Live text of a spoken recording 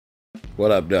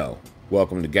What up, though?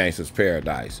 Welcome to Gangstas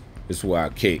Paradise. This is where I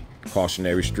kick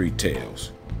cautionary street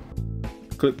tales.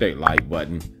 Click that like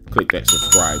button, click that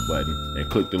subscribe button,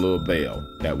 and click the little bell.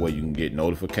 That way you can get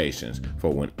notifications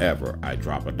for whenever I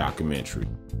drop a documentary.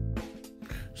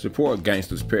 Support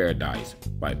Gangstas Paradise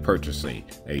by purchasing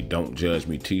a Don't Judge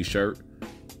Me t-shirt,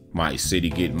 my City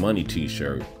Get Money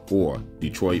t-shirt, or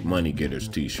Detroit Money Getters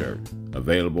t-shirt.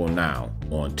 Available now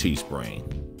on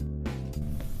Teespring.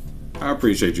 I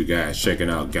appreciate you guys checking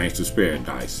out Gangstas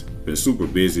Paradise. Been super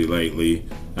busy lately.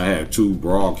 I have 2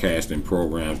 broadcasting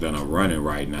programs that I'm running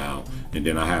right now, and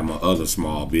then I have my other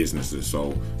small businesses.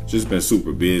 So just been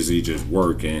super busy, just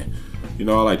working. You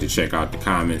know, I like to check out the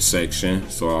comment section.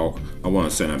 So I want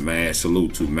to send a mad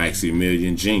salute to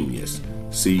Maximilian Genius.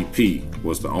 CP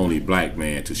was the only black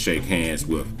man to shake hands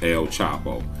with El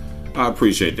Chapo. I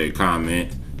appreciate that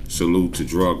comment. Salute to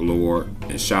Drug Lord,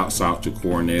 and shouts out to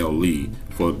Cornell Lee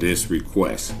for this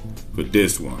request. For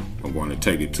this one, I'm going to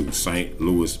take it to St.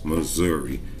 Louis,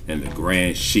 Missouri, and the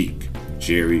Grand Sheik,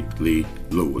 Jerry Lee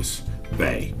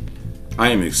Lewis-Bey. I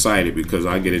am excited because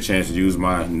I get a chance to use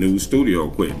my new studio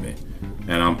equipment,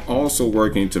 and I'm also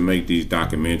working to make these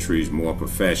documentaries more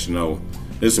professional.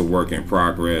 It's a work in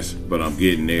progress, but I'm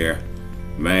getting there.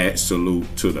 Mad salute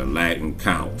to the Latin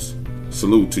Counts.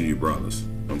 Salute to you, brothers.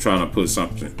 I'm trying to put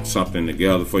something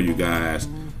together for you guys.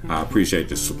 I appreciate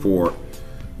the support.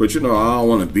 But you know, I don't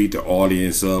want to beat the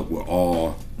audience up with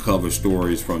all cover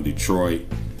stories from Detroit.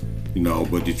 You know,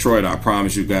 but Detroit, I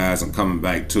promise you guys, I'm coming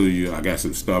back to you. I got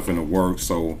some stuff in the works,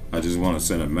 so I just want to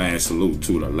send a mad salute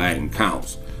to the Latin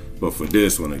Counts. But for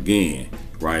this one, again,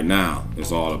 right now,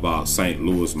 it's all about St.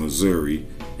 Louis, Missouri,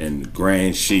 and the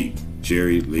Grand Sheik,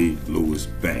 Jerry Lee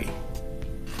Lewis-Bey.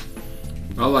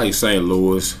 I like St.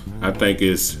 Louis. I think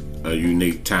it's a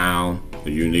unique town, a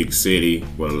unique city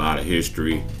with a lot of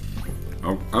history.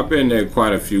 I've been there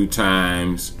quite a few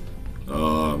times,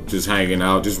 just hanging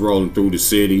out, just rolling through the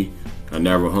city. I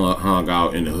never hung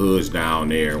out in the hoods down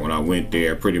there. When I went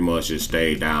there, pretty much just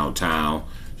stayed downtown,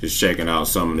 just checking out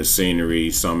some of the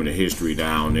scenery, some of the history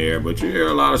down there. But you hear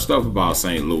a lot of stuff about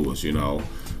St. Louis, you know.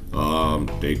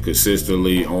 They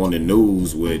consistently on the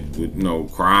news with you know,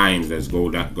 crimes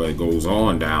that goes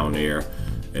on down there,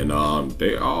 and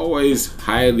they always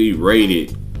highly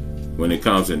rated when it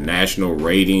comes to national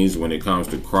ratings, when it comes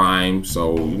to crime.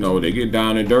 So you know, they get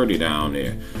down and dirty down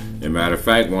there. As a matter of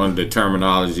fact, one of the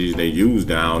terminologies they used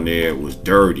down there was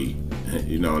dirty.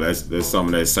 You know, that's some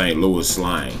of that St. Louis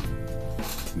slang.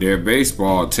 Their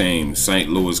baseball team, St.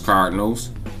 Louis Cardinals,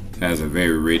 has a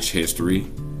very rich history.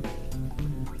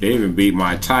 They even beat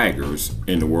my Tigers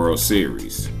in the World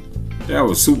Series. That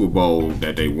was Super Bowl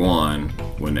that they won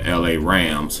when the LA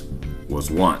Rams was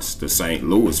once the St.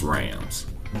 Louis Rams.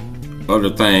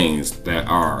 Other things that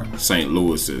are St.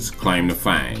 Louis's claim to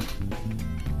fame: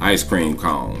 ice cream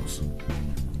cones,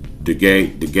 the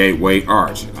Gateway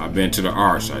Arch. I've been to the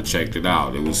Arch. I checked it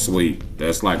out. It was sweet.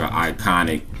 That's like an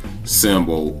iconic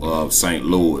symbol of St.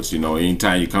 Louis. You know,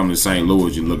 anytime you come to St.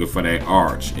 Louis, you're looking for that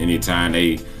arch. Anytime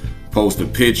they post a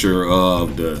picture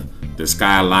of the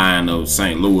skyline of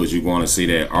St. Louis, you're going to see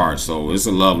that arch. So it's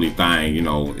a lovely thing. You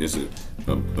know, it's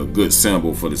a good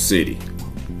symbol for the city.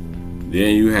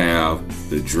 Then you have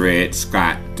the Dred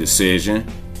Scott decision,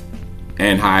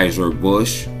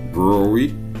 Anheuser-Busch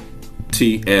Brewery,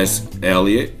 T.S.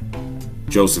 Eliot,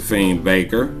 Josephine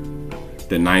Baker,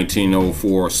 the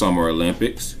 1904 Summer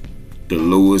Olympics, the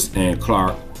Lewis and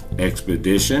Clark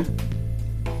expedition.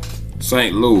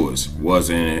 St. Louis was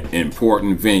an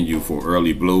important venue for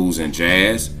early blues and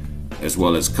jazz, as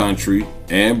well as country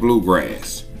and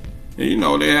bluegrass. And you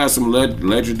know, they have some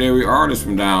legendary artists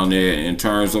from down there in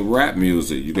terms of rap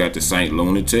music. You got the St.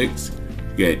 Lunatics,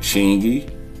 you got Chingy,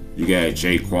 you got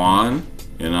Jaquan,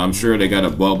 and I'm sure they got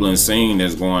a bubbling scene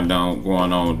that's going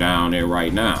on down there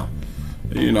right now.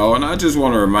 You know, and I just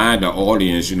want to remind the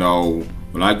audience, you know,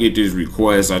 when I get these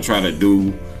requests, I try to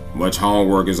do much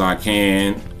homework as I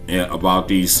can about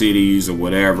these cities or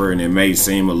whatever, and it may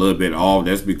seem a little bit off.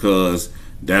 That's because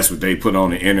that's what they put on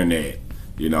the internet.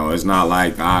 You know, it's not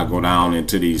like I go down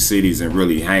into these cities and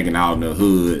really hanging out in the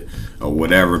hood or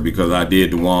whatever, because I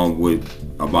did the one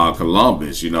about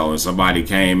Columbus, you know, and somebody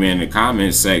came in the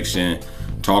comment section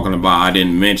talking about I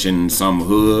didn't mention some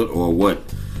hood or what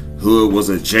hood was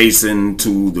adjacent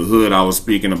to the hood I was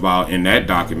speaking about in that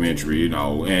documentary, you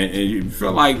know, and you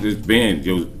feel like your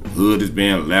hood is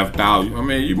being left out. I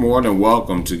mean, you're more than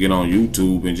welcome to get on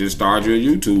YouTube and just start your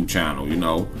YouTube channel, you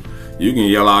know. You can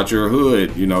yell out your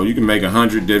hood, you know, you can make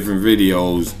 100 different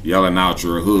videos yelling out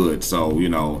your hood. So, you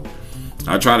know,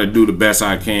 I try to do the best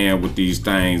I can with these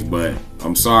things, but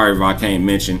I'm sorry if I can't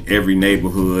mention every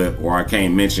neighborhood or I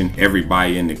can't mention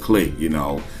everybody in the clique, you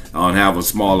know. I don't have a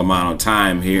small amount of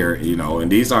time here, you know,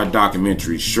 and these are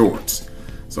documentary shorts.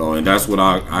 So, and that's what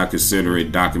I consider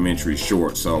it, documentary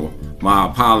short. So my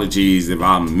apologies if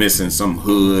I'm missing some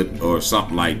hood or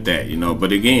something like that, you know.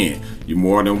 But again, you're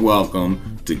more than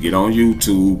welcome to get on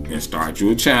YouTube and start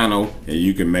your channel, and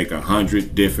you can make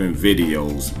 100 different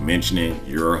videos mentioning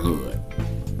your hood.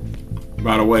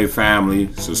 By the way,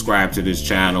 family, subscribe to this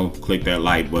channel, click that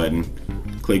like button,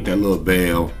 click that little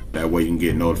bell. That way you can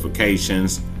get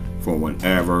notifications for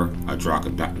whenever I drop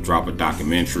a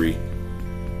documentary.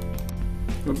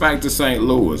 But back to St.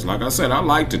 Louis. Like I said, I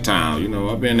like the town. You know,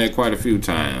 I've been there quite a few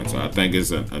times. I think it's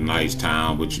a nice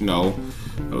town, but you know,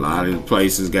 a lot of the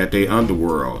places got their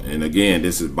underworld. And again,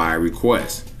 this is by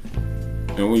request.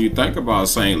 And when you think about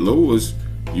St. Louis,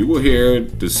 you will hear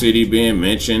the city being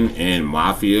mentioned in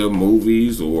mafia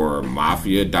movies or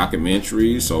mafia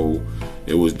documentaries. So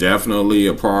it was definitely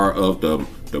a part of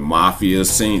the mafia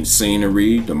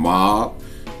scenery, the mob.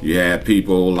 You had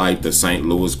people like the St.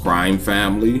 Louis crime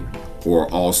family, or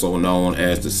also known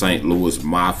as the St. Louis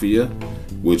Mafia,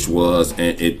 which was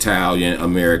an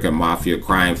Italian-American mafia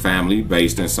crime family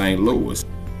based in St. Louis.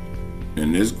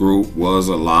 And this group was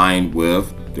aligned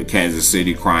with the Kansas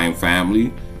City crime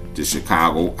family, the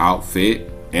Chicago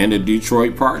outfit, and the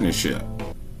Detroit partnership.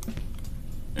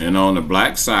 And on the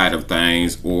black side of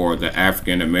things, or the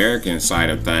African-American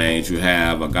side of things, you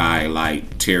have a guy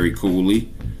like Terry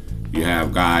Cooley, you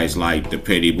have guys like the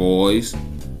Petty Boys,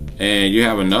 and you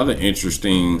have another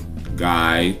interesting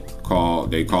guy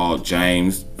they call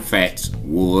James Fats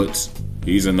Woods.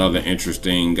 He's another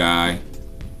interesting guy.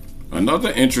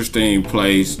 Another interesting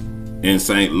place in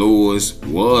St. Louis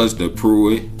was the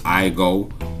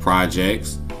Pruitt-Igoe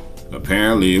projects.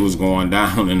 Apparently it was going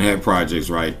down in that projects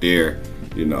right there,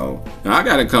 you know. Now I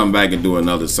gotta come back and do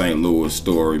another St. Louis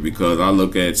story, because I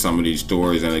look at some of these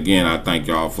stories, and again, I thank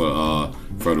y'all for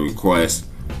the request.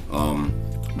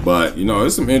 But you know,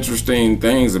 there's some interesting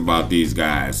things about these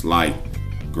guys, like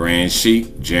Grand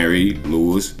Sheik Jerry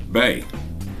Lewis-Bey.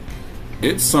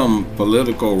 It's some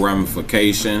political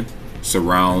ramification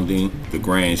surrounding the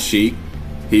Grand Sheik.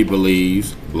 He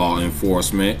believes law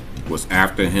enforcement was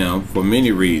after him for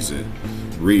many reasons,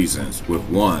 with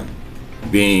one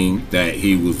being that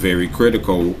he was very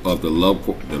critical of the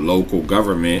local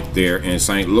government there in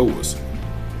St. Louis.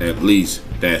 At least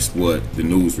that's what the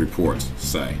news reports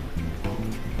say.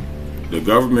 The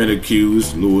government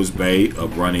accused Lewis-Bey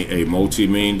of running a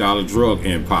multi-million-dollar drug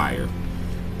empire.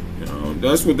 You know,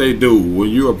 that's what they do when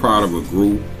you're a part of a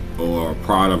group or a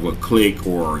part of a clique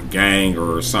or a gang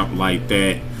or something like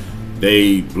that.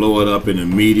 They blow it up in the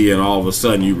media, and all of a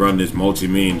sudden you run this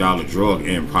multi-million-dollar drug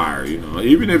empire. You know,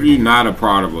 even if you're not a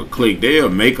part of a clique, they'll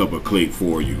make up a clique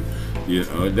for you. You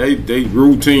know, they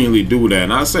routinely do that,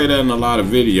 and I say that in a lot of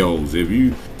videos.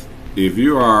 If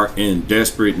you are in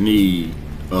desperate need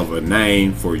of a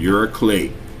name for your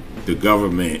clique, the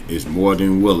government is more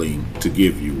than willing to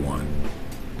give you one.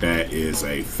 That is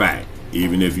a fact,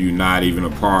 even if you're not even a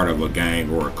part of a gang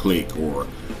or a clique or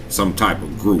some type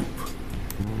of group.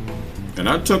 And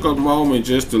I took a moment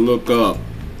just to look up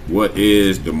what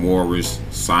is the Moorish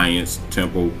Science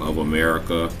Temple of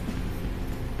America.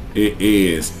 It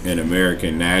is an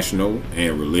American national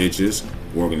and religious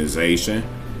organization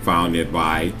founded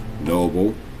by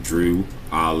Noble Drew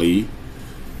Ali.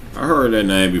 I heard that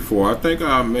name before. I think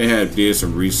I may have did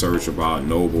some research about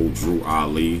Noble Drew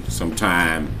Ali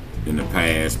sometime in the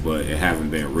past, but it haven't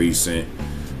been recent.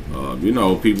 You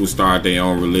know, people start their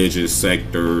own religious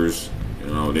sectors. You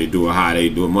know, they do it how they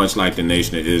do it, much like the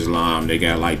Nation of Islam. They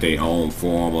got like their own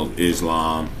form of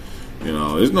Islam. You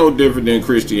know, it's no different than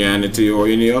Christianity or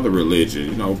any other religion.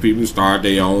 You know, people start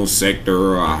their own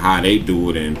sector or how they do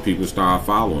it, and people start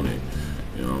following it.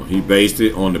 You know, he based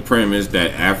it on the premise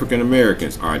that African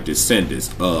Americans are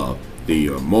descendants of the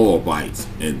Moabites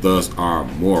and thus are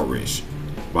Moorish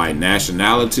by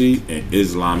nationality and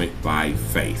Islamic by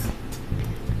faith.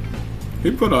 He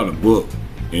put out a book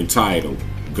entitled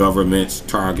Government's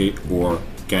Target or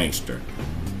Gangster.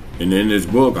 And in this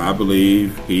book, I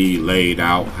believe he laid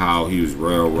out how he was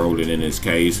railroaded in his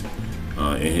case.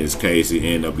 In his case, he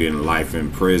ended up getting life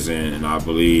in prison, and I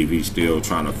believe he's still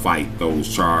trying to fight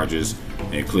those charges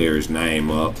and clear his name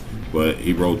up. But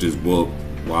he wrote this book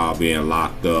while being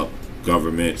locked up,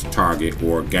 Government's Target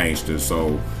or Gangster.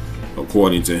 So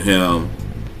according to him,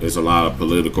 there's a lot of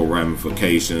political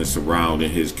ramifications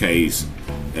surrounding his case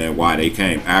and why they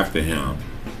came after him.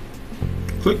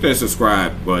 Click that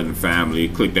subscribe button, family.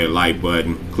 Click that like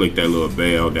button. Click that little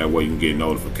bell. That way you can get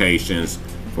notifications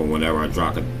from whenever I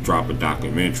drop a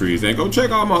documentaries. And go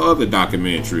check out my other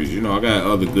documentaries. You know, I got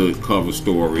other good cover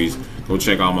stories. Go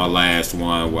check out my last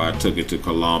one where I took it to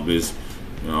Columbus.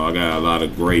 You know, I got a lot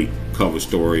of great cover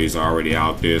stories already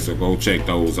out there, so go check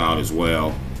those out as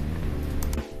well.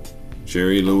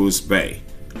 Cherry Lewis-Bey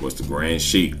was the Grand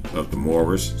Sheik of the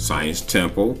Moorish Science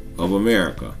Temple of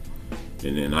America.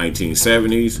 In the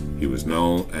 1970s, he was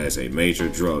known as a major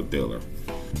drug dealer.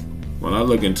 When I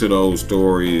look into those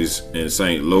stories in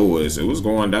St. Louis, it was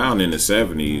going down in the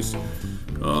 70s,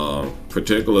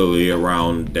 particularly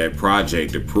around that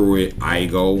project, the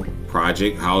Pruitt-Igoe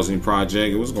project, housing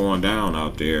project. It was going down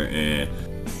out there. In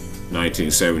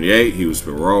 1978, he was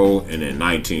paroled, and in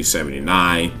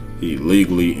 1979, he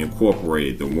legally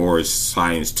incorporated the Moorish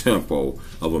Science Temple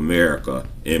of America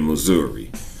in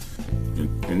Missouri.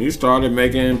 And he started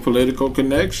making political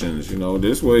connections. You know,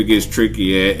 this is where it gets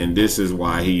tricky at, and this is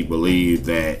why he believed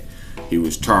that he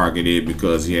was targeted,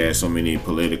 because he had so many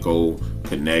political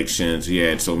connections. He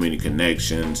had so many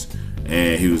connections,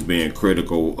 and he was being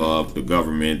critical of the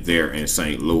government there in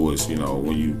St. Louis. You know,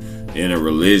 when you in a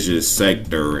religious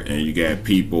sector and you got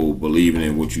people believing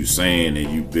in what you're saying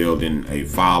and you building a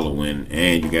following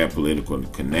and you got political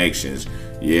connections,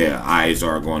 yeah, eyes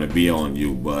are going to be on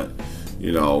you. But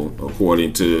you know,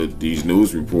 according to these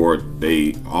news reports,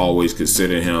 they always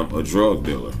consider him a drug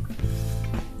dealer.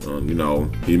 You know,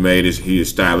 he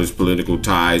established political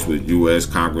ties with U.S.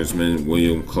 Congressman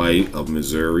William Clay of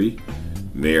Missouri,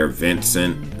 Mayor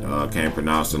Vincent, can't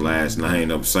pronounce the last name,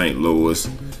 of St. Louis,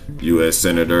 U.S.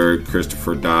 Senator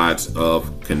Christopher Dodds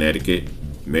of Connecticut,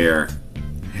 Mayor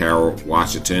Harold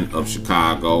Washington of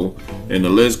Chicago, and the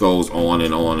list goes on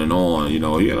and on and on. You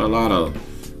know, he had a lot of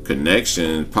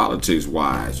connections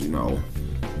politics-wise. You know,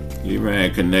 he even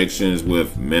had connections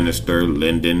with Minister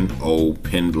Lyndon O.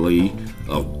 Pendley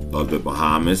of the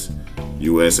Bahamas,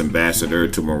 U.S. Ambassador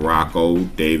to Morocco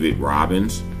David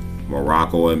Robbins,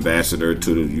 Morocco Ambassador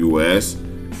to the U.S.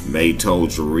 Mato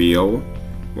Jarrillo,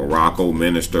 Morocco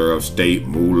Minister of State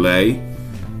Moulay.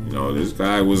 You know, this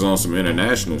guy was on some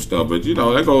international stuff, but you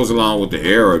know, that goes along with the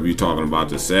era if you're talking about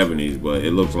the 70s. But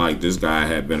it looks like this guy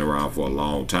had been around for a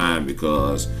long time,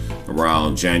 because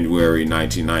around January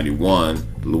 1991,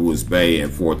 Lewis-Bey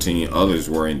and 14 others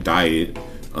were indicted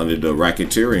under the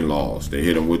racketeering laws. They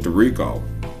hit him with the RICO.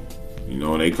 You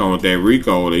know, they come with that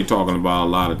RICO, they talking about a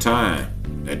lot of time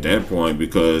at that point,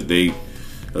 because they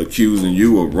accusing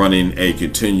you of running a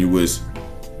continuous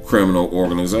criminal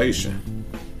organization.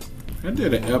 I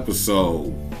did an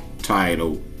episode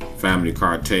titled Family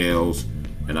Cartels,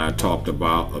 and I talked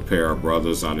about a pair of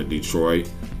brothers out of Detroit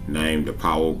named the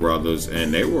Powell Brothers,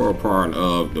 and they were a part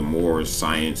of the Moorish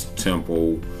Science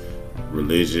Temple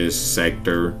religious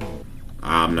sector.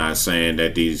 I'm not saying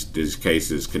that these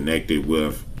cases connected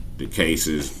with the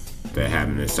cases that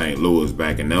happened in St. Louis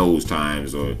back in those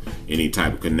times, or any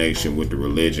type of connection with the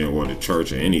religion or the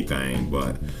church or anything,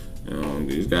 but you know,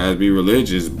 these guys be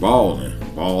religious, balling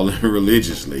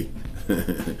religiously.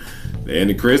 They're in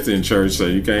the Christian church, so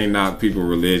you can't knock people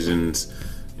religions,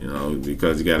 you know,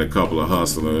 because you got a couple of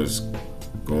hustlers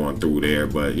going through there.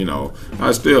 But you know, I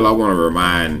want to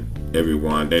remind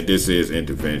everyone that this is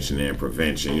intervention and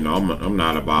prevention. You know, I'm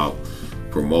not about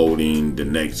promoting the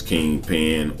next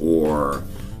Kingpin, or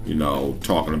you know,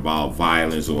 talking about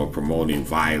violence or promoting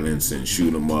violence and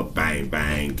shoot 'em up, bang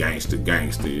bang, gangster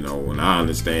gangster. You know, and I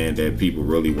understand that people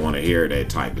really want to hear that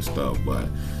type of stuff, but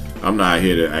I'm not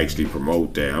here to actually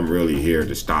promote that. I'm really here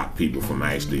to stop people from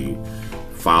actually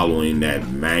following that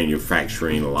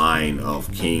manufacturing line of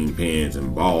kingpins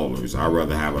and ballers. I'd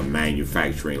rather have a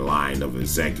manufacturing line of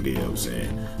executives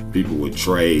and people with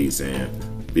trades and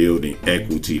building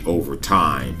equity over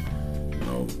time.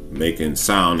 Making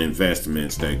sound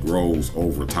investments that grows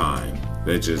over time.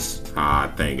 That's just how I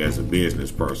think as a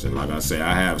business person. Like I say,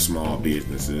 I have small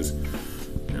businesses,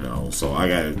 you know, so I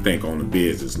got to think on the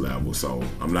business level. So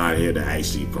I'm not here to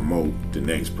actually promote the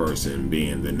next person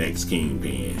being the next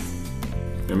Kingpin.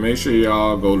 And make sure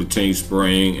y'all go to Team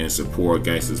Spring and support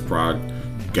Gangstas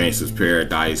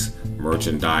Paradise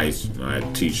merchandise,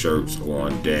 t-shirts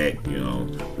on deck, you know,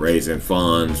 raising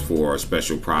funds for a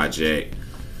special project.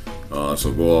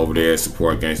 So go over there,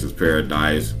 support Gangstas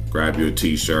Paradise, grab your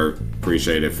t-shirt.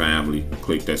 Appreciate it, family.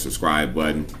 Click that subscribe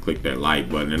button, click that like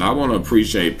button. And I want to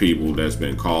appreciate people that's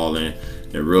been calling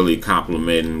and really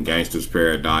complimenting Gangstas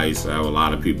Paradise. I have a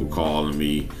lot of people calling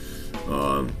me,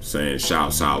 saying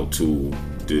shouts out to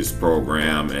this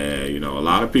program, and you know, a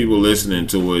lot of people listening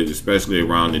to it, especially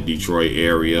around the Detroit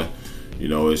area. You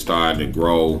know, it's starting to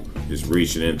grow. It's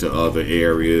reaching into other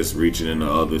areas, reaching into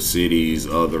other cities,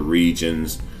 other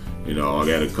regions. You know,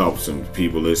 I got some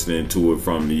people listening to it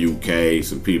from the UK,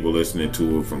 some people listening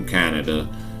to it from Canada.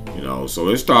 You know, so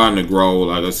it's starting to grow.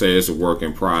 Like I say, it's a work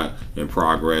in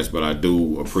progress, but I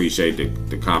do appreciate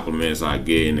the compliments I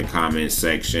get in the comment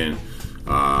section.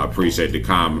 I appreciate the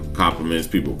compliments,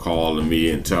 people calling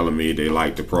me and telling me they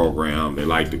like the program, they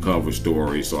like the cover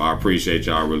story. So I appreciate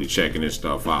y'all really checking this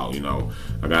stuff out. You know,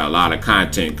 I got a lot of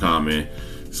content coming,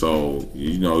 so,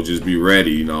 you know, just be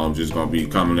ready. You know, I'm just gonna be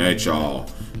coming at y'all.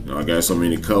 You know, I got so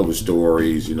many cover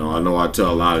stories. You know I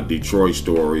tell a lot of Detroit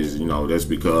stories. You know, that's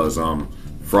because I'm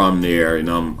from there, and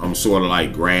I'm sort of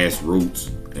like grassroots,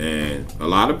 and a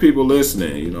lot of people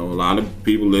listening. You know, a lot of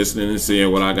people listening and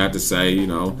seeing what I got to say. You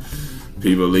know,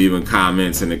 people leaving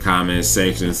comments in the comment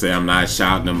section, say I'm not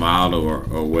shouting them out or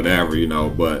whatever, you know,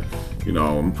 but, you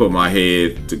know, I'm putting my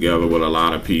head together with a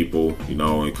lot of people, you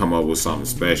know, and come up with something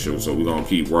special. So we're going to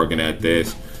keep working at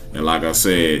this. And like I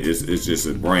said, it's just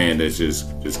a brand that's just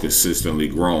consistently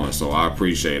growing. So I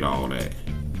appreciate all that.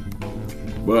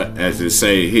 But as it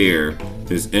say here,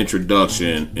 his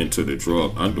introduction into the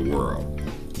drug underworld,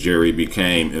 Jerry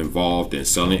became involved in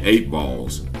selling 8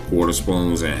 balls, quarter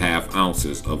spoons, and half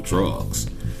ounces of drugs.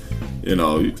 You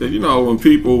know, when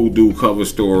people do cover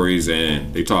stories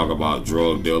and they talk about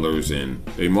drug dealers, and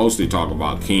they mostly talk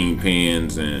about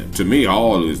kingpins, and to me,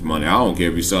 all is money. I don't care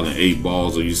if you're selling 8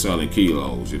 balls or you're selling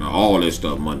kilos. You know, all this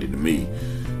stuff money to me.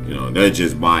 You know, that's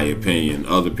just my opinion.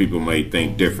 Other people may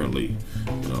think differently.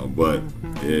 You know, but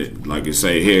like I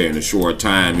say here, in a short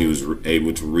time, he was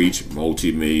able to reach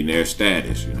multi-millionaire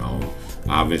status. You know,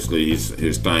 obviously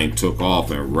his thing took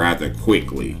off, and rather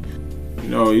quickly. You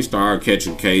know, he started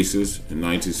catching cases. In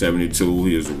 1972,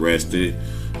 he was arrested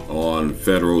on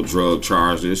federal drug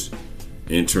charges,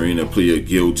 entering a plea of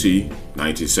guilty.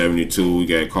 1972, he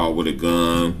got caught with a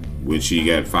gun, which he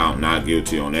got found not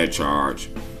guilty on that charge.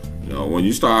 You know, when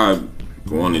you start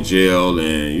going to jail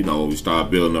and, you know, you start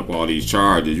building up all these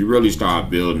charges, you really start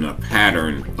building a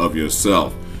pattern of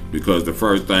yourself, because the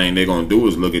first thing they're going to do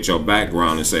is look at your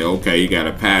background and say, okay, you got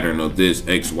a pattern of this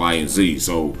X, Y, and Z.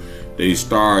 So they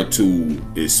start to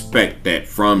expect that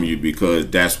from you, because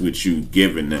that's what you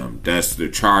giving them. That's the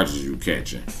charges you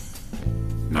catching.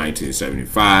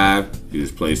 1975, he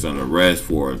was placed under arrest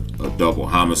for a double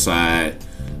homicide,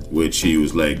 which he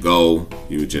was let go.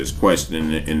 He was just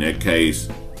questioning in that case.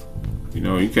 You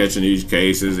know, he catching these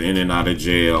cases in and out of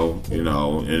jail, you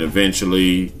know, and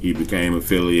eventually he became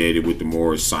affiliated with the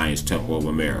Moorish Science Temple of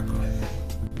America.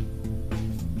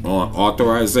 On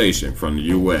authorization from the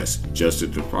U.S.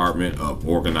 Justice Department of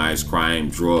Organized Crime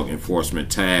Drug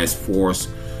Enforcement Task Force,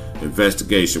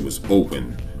 investigation was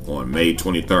opened on May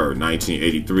 23,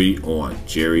 1983 on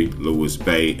Jerry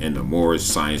Lewis-Bey and the Moorish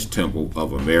Science Temple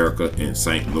of America in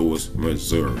St. Louis,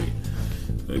 Missouri.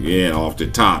 Again, off the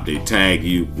top, they tag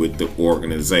you with the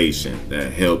organization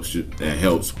that helps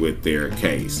with their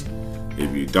case.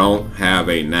 If you don't have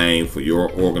a name for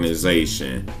your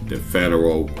organization, the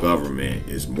federal government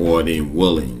is more than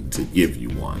willing to give you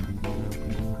one.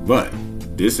 But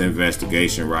this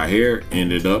investigation right here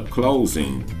ended up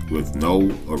closing with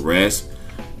no arrest.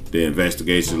 The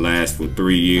investigation lasted for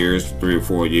 3 or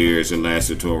 4 years. It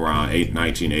lasted to around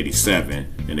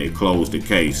 1987, and they closed the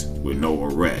case with no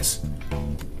arrest.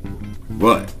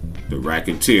 But the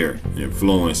Racketeer,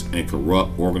 Influence, and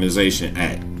Corrupt Organization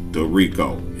Act, the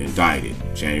RICO, indicted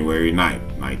January 9,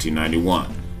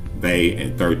 1991. Bey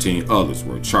and 13 others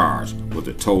were charged with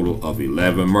a total of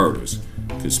 11 murders,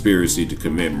 conspiracy to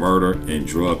commit murder, and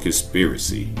drug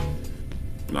conspiracy.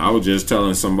 And I was just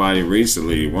telling somebody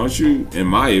recently, in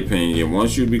my opinion,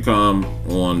 once you become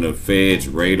on the Fed's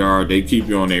radar, they keep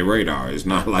you on their radar. It's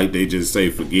not like they just say,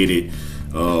 forget it.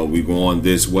 We going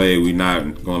this way, we're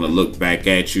not going to look back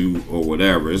at you or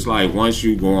whatever. It's like once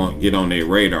you get on their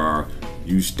radar,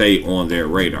 you stay on their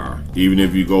radar. Even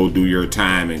if you go do your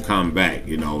time and come back,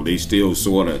 you know, they still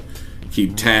sort of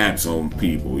keep tabs on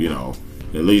people, you know.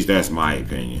 At least that's my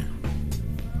opinion.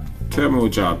 Tell me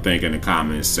what y'all think in the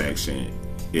comments section.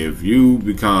 If you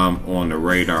become on the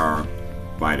radar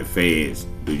by the feds,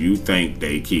 do you think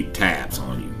they keep tabs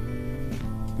on you?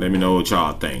 Let me know what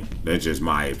y'all think. That's just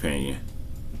my opinion.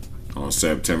 On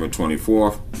September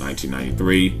 24th,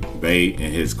 1993, Bey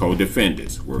and his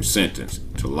co-defendants were sentenced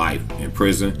to life in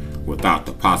prison without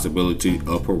the possibility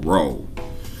of parole.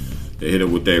 They hit it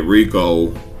with that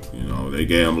RICO, you know, they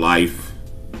gave him life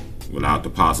without the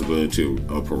possibility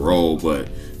of parole, but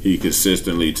he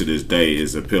consistently to this day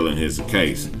is appealing his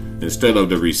case. Instead of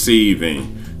the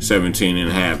receiving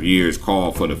 17.5 years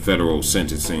call for the federal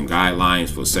sentencing guidelines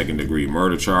for second-degree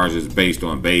murder charges based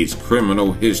on Bey's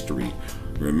criminal history.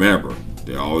 Remember,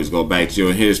 They always go back to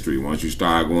your history. Once you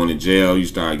start going to jail, you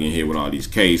start getting hit with all these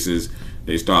cases.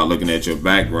 They start looking at your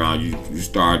background. You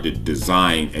start to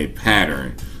design a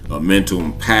pattern, a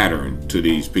mental pattern to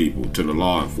these people, to the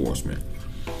law enforcement.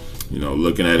 You know,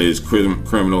 looking at his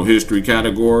criminal history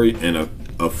category and a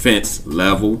offense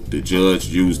level, the judge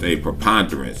used a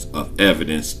preponderance of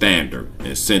evidence standard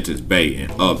and sentenced Bey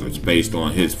and others based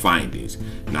on his findings,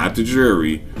 not the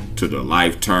jury, to the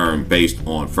life term based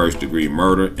on first-degree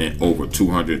murder and over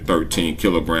 213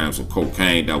 kilograms of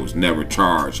cocaine that was never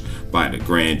charged by the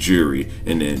grand jury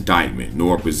in the indictment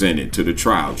nor presented to the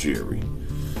trial jury.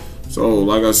 So,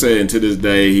 like I said, and to this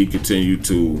day, he continued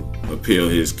to appeal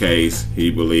his case.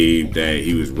 He believed that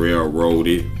he was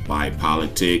railroaded by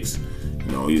politics.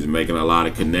 You know, he's making a lot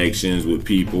of connections with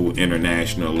people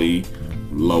internationally,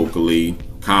 locally,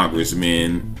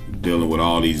 congressmen, dealing with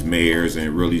all these mayors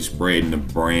and really spreading the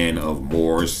brand of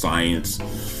Moorish science,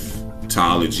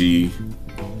 Alledgely.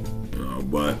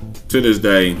 But to this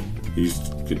day, he's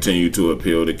continued to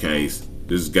appeal the case.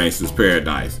 This is Gangsta's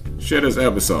Paradise. Share this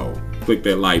episode. Click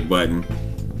that like button.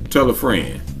 Tell a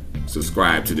friend.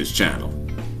 Subscribe to this channel.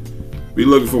 Be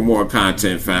looking for more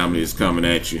content, family. It's coming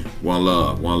at you. One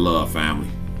love, family.